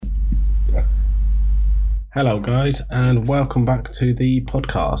Hello, guys, and welcome back to the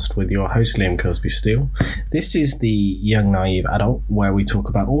podcast with your host, Liam Cosby Steele. This is the Young Naive Adult, where we talk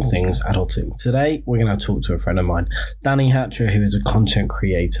about all things adulting. Today, we're going to talk to a friend of mine, Danny Hatcher, who is a content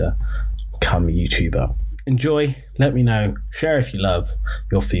creator, come YouTuber. Enjoy, let me know, share if you love.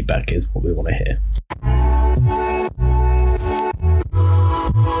 Your feedback is what we want to hear.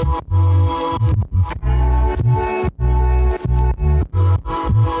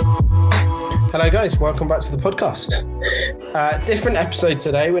 Hello guys, welcome back to the podcast. Different episode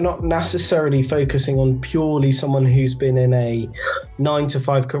today. We're not necessarily focusing on purely someone who's been in a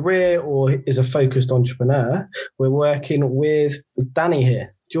 9-to-5 career or is a focused entrepreneur. We're working with Danny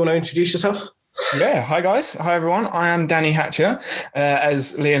here. Do you want to introduce yourself? Yeah, hi guys. Hi everyone. I am Danny Hatcher.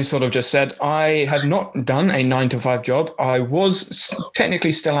 As Liam sort of just said, I have not done a 9-to-5 job. I was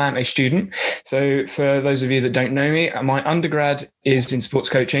technically still am a student. So for those of you that don't know me, my undergrad is in sports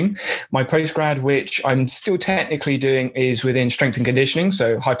coaching. My postgrad, which I'm still technically doing, is within strength and conditioning,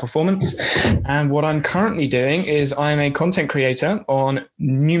 so high performance. And what I'm currently doing is I'm a content creator on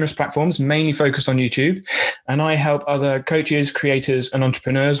numerous platforms, mainly focused on YouTube. And I help other coaches, creators, and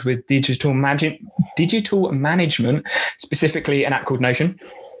entrepreneurs with digital management, specifically an app called Notion.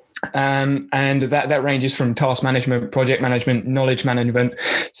 And that ranges from task management, project management, knowledge management.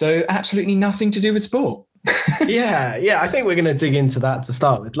 So absolutely nothing to do with sport. Yeah. I think we're going to dig into that to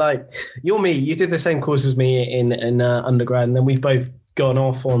start with. Like, you did the same course as me in undergrad, and then we've both gone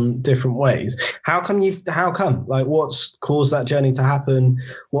off on different ways. How come? Like, what's caused that journey to happen?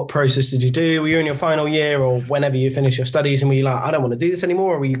 What process did you do? Were you in your final year or whenever you finish your studies and were you like, I don't want to do this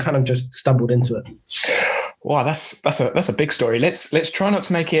anymore? Or were you kind of just stumbled into it? Wow, that's a big story. Let's try not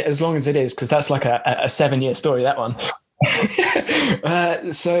to make it as long as it is, because that's like a 7-year story, that one.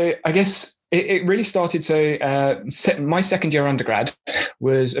 So I guess it really started. So my second year undergrad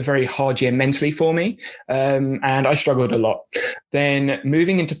was a very hard year mentally for me, and I struggled a lot. Then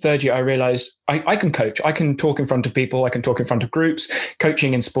moving into third year, I realized I can coach. I can talk in front of people. I can talk in front of groups.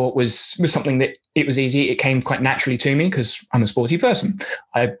 Coaching in sport was something that it was easy. It came quite naturally to me because I'm a sporty person.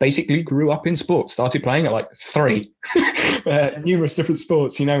 I basically grew up in sports, started playing at like 3, numerous different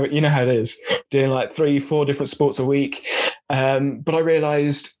sports. You know how it is, doing like 3-4 different sports a week. But I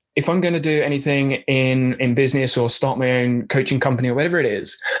realized, if I'm going to do anything in business or start my own coaching company or whatever it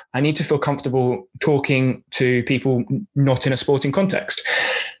is, I need to feel comfortable talking to people not in a sporting context.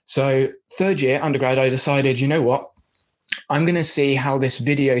 So third year undergrad, I decided, you know what? I'm going to see how this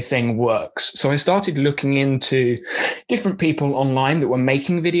video thing works. So I started looking into different people online that were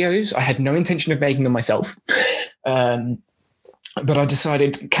making videos. I had no intention of making them myself. But I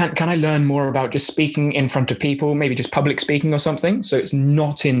decided, can I learn more about just speaking in front of people, maybe just public speaking or something, so it's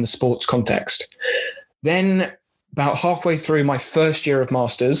not in the sports context. Then about halfway through my first year of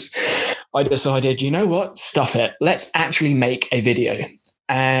masters, I decided, you know what, stuff it. Let's actually make a video.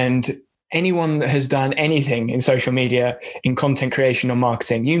 And anyone that has done anything in social media, in content creation or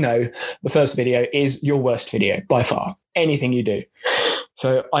marketing, the first video is your worst video by far, anything you do.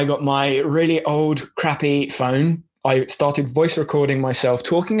 So I got my really old, crappy phone. I started voice recording myself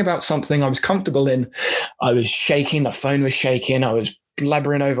talking about something I was comfortable in. I was shaking. The phone was shaking. I was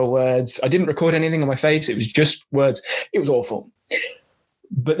blabbering over words. I didn't record anything on my face. It was just words. It was awful.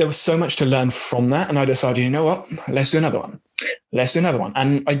 But there was so much to learn from that. And I decided, you know what? Let's do another one.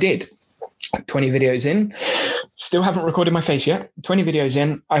 And I did. 20 videos in. Still haven't recorded my face yet. 20 videos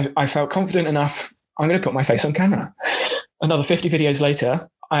in. I felt confident enough. I'm going to put my face on camera. Another 50 videos later,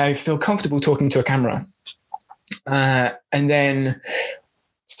 I feel comfortable talking to a camera. And then,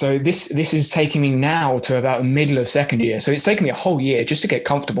 so this is taking me now to about the middle of second year. So it's taken me a whole year just to get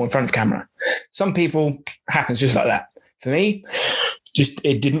comfortable in front of camera. Some people happens just like that. For me,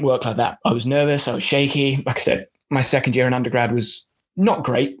 it didn't work like that. I was nervous. I was shaky. Like I said, my second year in undergrad was not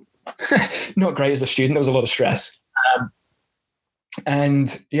great. Not great as a student. There was a lot of stress.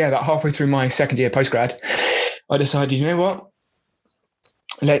 And yeah, about halfway through my second year postgrad, I decided, you know what?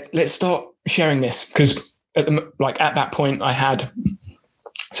 Let's start sharing this, because at that point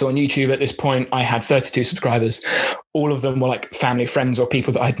so on YouTube at this point, I had 32 subscribers. All of them were like family, friends, or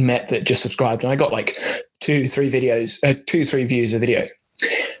people that I'd met that just subscribed. And I got like 2-3 views a video.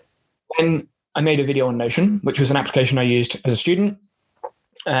 Then I made a video on Notion, which was an application I used as a student.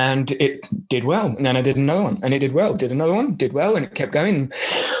 And it did well. And then I did another one, and it did well. Did another one, did well, and it kept going.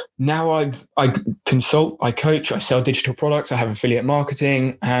 Now I consult, I coach, I sell digital products, I have affiliate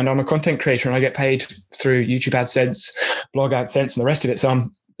marketing, and I'm a content creator, and I get paid through YouTube AdSense, blog AdSense, and the rest of it. So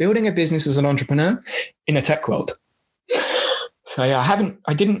I'm building a business as an entrepreneur in a tech world. So yeah,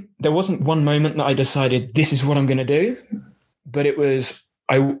 there wasn't one moment that I decided this is what I'm going to do, but it was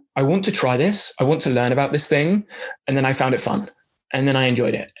I want to try this. I want to learn about this thing. And then I found it fun. And then I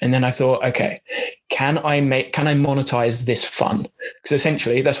enjoyed it. And then I thought, okay, can I monetize this fun? Because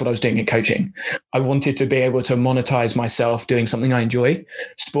essentially that's what I was doing in coaching. I wanted to be able to monetize myself doing something I enjoy.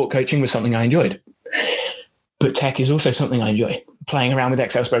 Sport coaching was something I enjoyed. But tech is also something I enjoy. Playing around with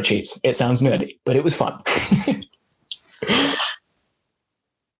Excel spreadsheets. It sounds nerdy, but it was fun.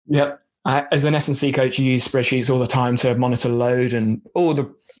 Yep. As an S&C coach, you use spreadsheets all the time to monitor load and all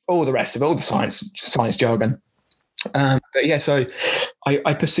the rest of it, all the science jargon. But yeah, so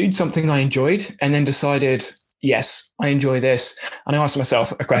I pursued something I enjoyed and then decided, yes, I enjoy this. And I asked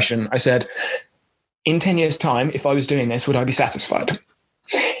myself a question. I said, in 10 years' time, if I was doing this, would I be satisfied?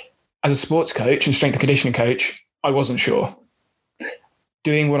 As a sports coach and strength and conditioning coach, I wasn't sure.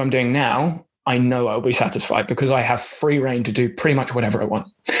 Doing what I'm doing now, I know I'll be satisfied because I have free reign to do pretty much whatever I want.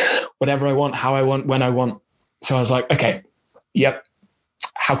 Whatever I want, how I want, when I want. So I was like, okay, yep.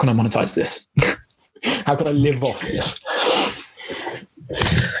 How can I monetize this? How can I live off this?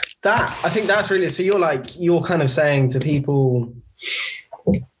 I think that's really, so you're kind of saying to people,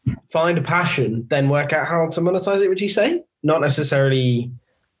 find a passion, then work out how to monetize it, would you say? Not necessarily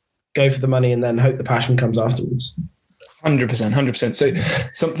go for the money and then hope the passion comes afterwards. 100%. So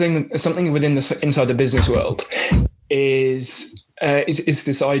something within inside the business world is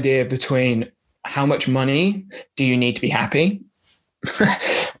this idea between how much money do you need to be happy?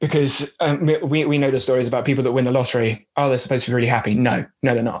 Because we know the stories about people that win the lottery. Oh, they're supposed to be really happy. No,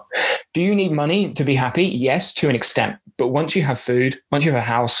 they're not. Do you need money to be happy? Yes, to an extent. But once you have food, once you have a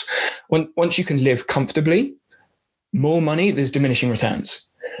house, once you can live comfortably, more money, there's diminishing returns.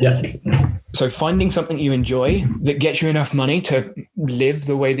 Yeah. So finding something you enjoy that gets you enough money to live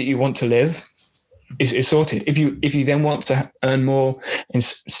the way that you want to live is sorted. If you then want to earn more and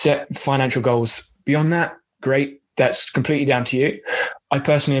set financial goals beyond that, great. That's completely down to you. I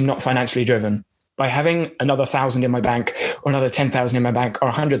personally am not financially driven. By having another 1,000 in my bank or another 10,000 in my bank or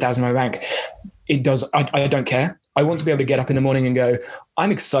 100,000 in my bank, I don't care. I want to be able to get up in the morning and go,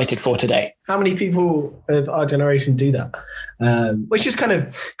 I'm excited for today. How many people of our generation do that? Which is kind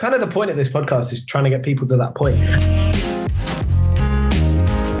of the point of this podcast, is trying to get people to that point.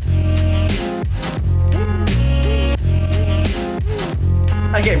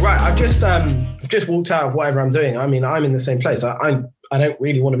 Okay, right. I've just walked out of whatever I'm doing. I mean, I'm in the same place. I don't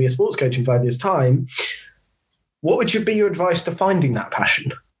really want to be a sports coach in 5 years' time. What would be your advice to finding that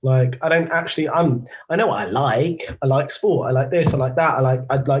passion? Like, I know what I like. I like sport. I like this. I like that.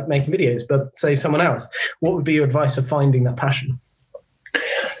 I'd like making videos. But say someone else, what would be your advice of finding that passion?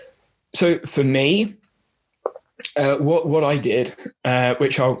 So for me, what I did,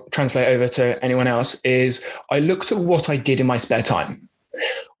 which I'll translate over to anyone else, is I looked at what I did in my spare time.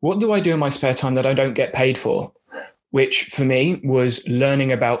 What do I do in my spare time that I don't get paid for? Which for me was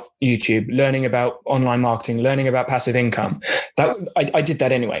learning about YouTube, learning about online marketing, learning about passive income. I did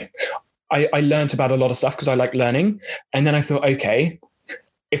that anyway. I learned about a lot of stuff because I like learning. And then I thought, okay,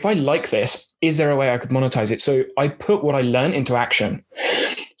 if I like this, is there a way I could monetize it? So I put what I learned into action.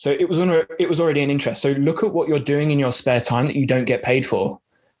 So it was already an interest. So look at what you're doing in your spare time that you don't get paid for.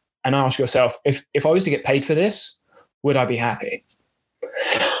 And ask yourself, if I was to get paid for this, would I be happy?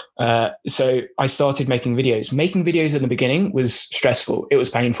 So I started making videos. Making videos in the beginning was stressful. It was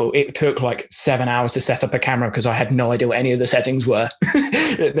painful. It took like 7 hours to set up a camera because I had no idea what any of the settings were.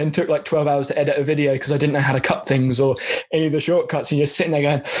 It then took like 12 hours to edit a video because I didn't know how to cut things or any of the shortcuts. And you're sitting there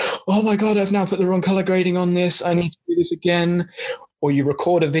going, oh my God, I've now put the wrong color grading on this. I need to do this again. Or you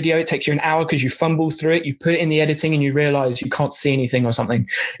record a video, it takes you an hour because you fumble through it. You put it in the editing and you realize you can't see anything or something.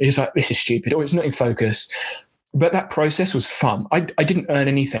 It's just like, this is stupid, or it's not in focus. But that process was fun. I didn't earn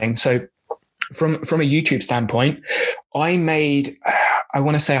anything. So from a YouTube standpoint, I made, I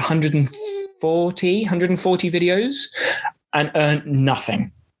want to say 140 videos and earned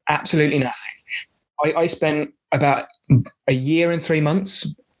nothing, absolutely nothing. I spent about a year and 3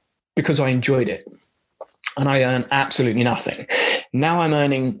 months because I enjoyed it, and I earned absolutely nothing. Now I'm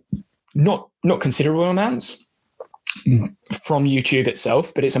earning not considerable amounts from YouTube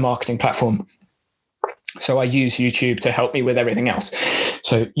itself, but it's a marketing platform. So I use YouTube to help me with everything else.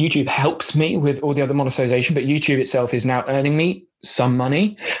 So YouTube helps me with all the other monetization, but YouTube itself is now earning me some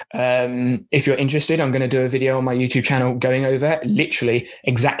money. If you're interested, I'm going to do a video on my YouTube channel going over literally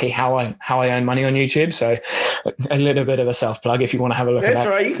exactly how I earn money on YouTube. So a little bit of a self plug if you want to have a look at that. That's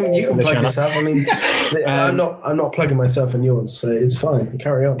all right. You can plug channel. Yourself. I mean, I'm not plugging myself in yours, so it's fine.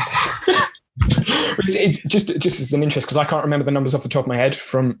 Carry on. It just as an interest, because I can't remember the numbers off the top of my head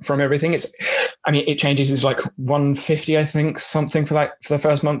from everything. I mean, it changes. It's like 150, I think, something for the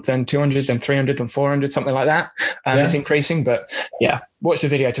first month, then 200, then 300, then 400, something like that. It's increasing, but yeah, watch the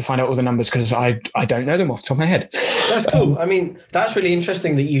video to find out all the numbers because I don't know them off the top of my head. That's cool. I mean, that's really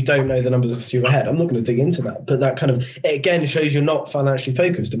interesting that you don't know the numbers off the top of your head. I'm not going to dig into that, but that kind of, it again shows you're not financially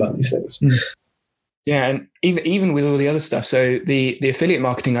focused about these things. Yeah, and even with all the other stuff, so the affiliate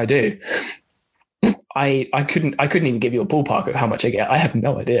marketing I do, I couldn't even give you a ballpark of how much I get. I have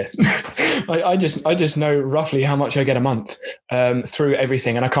no idea. I just know roughly how much I get a month through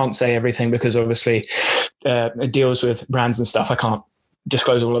everything, and I can't say everything because obviously it deals with brands and stuff. I can't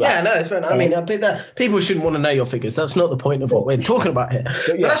disclose all of that. Yeah, no, it's fine. I mean, that people shouldn't want to know your figures. That's not the point of what we're talking about here.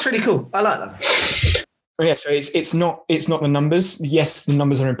 But that's really cool. I like that. Yeah, so it's not the numbers. Yes, the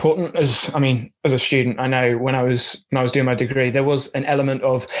numbers are important. As a student, I know when I was doing my degree, there was an element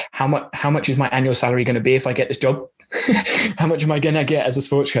of how much is my annual salary going to be if I get this job? How much am I going to get as a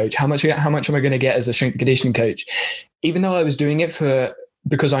sports coach? How much am I going to get as a strength and conditioning coach? Even though I was doing it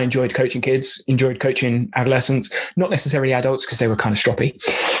because I enjoyed coaching kids, enjoyed coaching adolescents, not necessarily adults because they were kind of stroppy.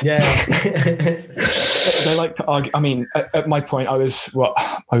 Yeah. They like to argue. I mean, at my point, I was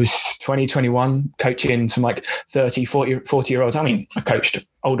 20, 21 coaching some like 30, 40 year olds. I mean, I coached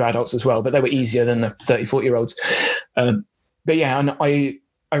older adults as well, but they were easier than the 30, 40 year olds. But yeah, and I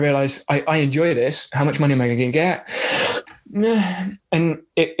realized I enjoy this. How much money am I going to get? And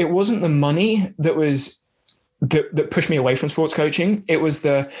it wasn't the money that pushed me away from sports coaching. It was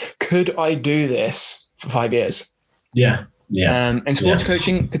could I do this for 5 years? Yeah. Yeah. And sports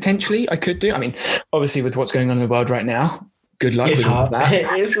coaching, potentially I could do. I mean, obviously with what's going on in the world right now, good luck with hard. that. It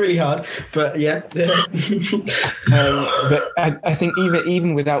is really hard, but yeah. But I think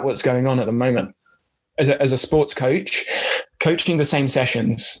even without what's going on at the moment, as a sports coach, coaching the same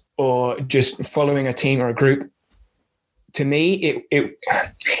sessions or just following a team or a group, to me,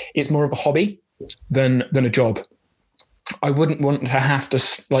 it's more of a hobby than a job. I wouldn't want to have to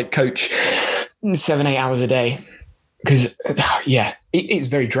like coach 7-8 hours a day because it's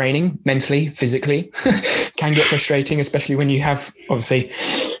very draining mentally, physically. Can get frustrating, especially when you have obviously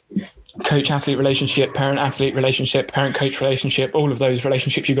coach-athlete relationship, parent-athlete relationship, parent-coach relationship, all of those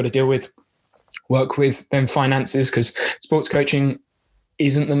relationships you've got to deal with, work with, then finances, because sports coaching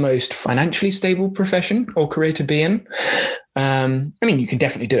isn't the most financially stable profession or career to be in. I mean, you can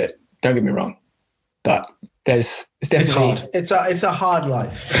definitely do it. Don't get me wrong. But it's definitely hard. It's a hard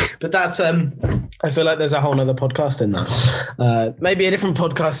life, but that's I feel like there's a whole nother podcast in that. Maybe a different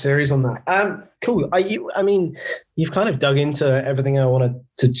podcast series on that. Cool. I mean, you've kind of dug into everything I wanted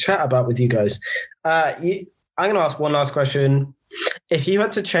to chat about with you guys. I'm going to ask one last question. If you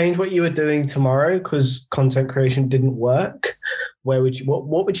had to change what you were doing tomorrow because content creation didn't work, what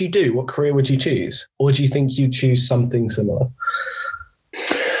would you do? What career would you choose? Or do you think you'd choose something similar?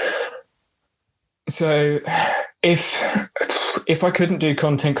 So if I couldn't do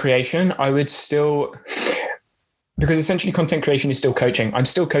content creation, I would still, because essentially content creation is still coaching. I'm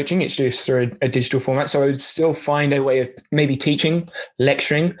still coaching. It's just through a digital format. So I would still find a way of maybe teaching,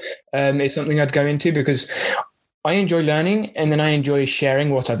 lecturing is something I'd go into because I enjoy learning and then I enjoy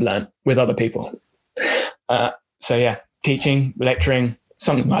sharing what I've learned with other people. So yeah, teaching, lecturing,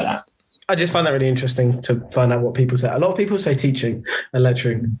 something like that. I just find that really interesting to find out what people say. A lot of people say teaching and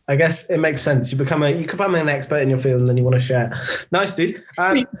lecturing. I guess it makes sense. You become an expert in your field and then you want to share. Nice, dude.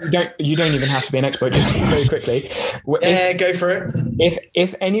 You don't even have to be an expert. Just very quickly. Go for it.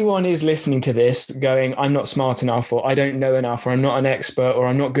 If anyone is listening to this going, I'm not smart enough or I don't know enough or I'm not an expert or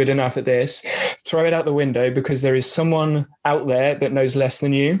I'm not good enough at this, throw it out the window because there is someone out there that knows less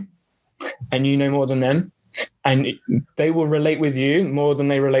than you and you know more than them. And they will relate with you more than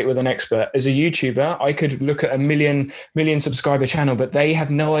they relate with an expert. As a YouTuber, I could look at a million subscriber channel, but they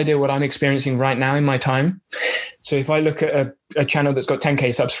have no idea what I'm experiencing right now in my time. So if I look at a channel that's got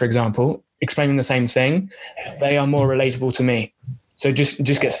 10K subs, for example, explaining the same thing, they are more relatable to me. So just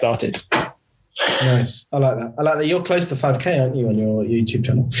get started. Nice. I like that. You're close to 5K, aren't you, on your YouTube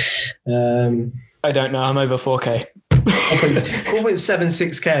channel? I don't know. I'm over 4K.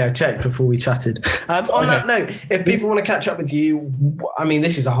 4.76K I checked before we chatted. On that note, if people want to catch up with you, I mean,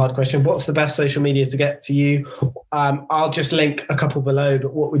 this is a hard question. What's the best social media to get to you? I'll just link a couple below,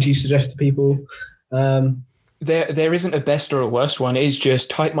 but what would you suggest to people? There isn't a best or a worst one. It is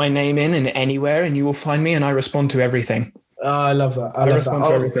just type my name in anywhere and you will find me and I respond to everything. Oh, I love that. I respond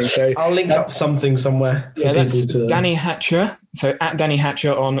to everything. So I'll link up something somewhere. Yeah, that's Danny Hatcher. So at Danny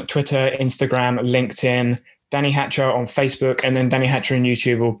Hatcher on Twitter, Instagram, LinkedIn, Danny Hatcher on Facebook, and then Danny Hatcher on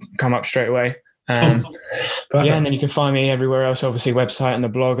YouTube will come up straight away. Yeah, and then you can find me everywhere else, obviously website and the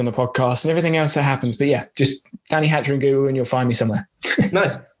blog and the podcast and everything else that happens. But yeah, just Danny Hatcher in Google and you'll find me somewhere.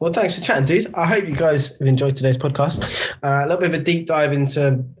 Nice. Well, thanks for chatting, dude. I hope you guys have enjoyed today's podcast. A little bit of a deep dive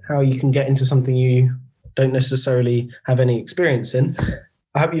into how you can get into something you don't necessarily have any experience in.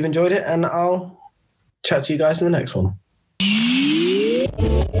 I hope you've enjoyed it, and I'll chat to you guys in the next one.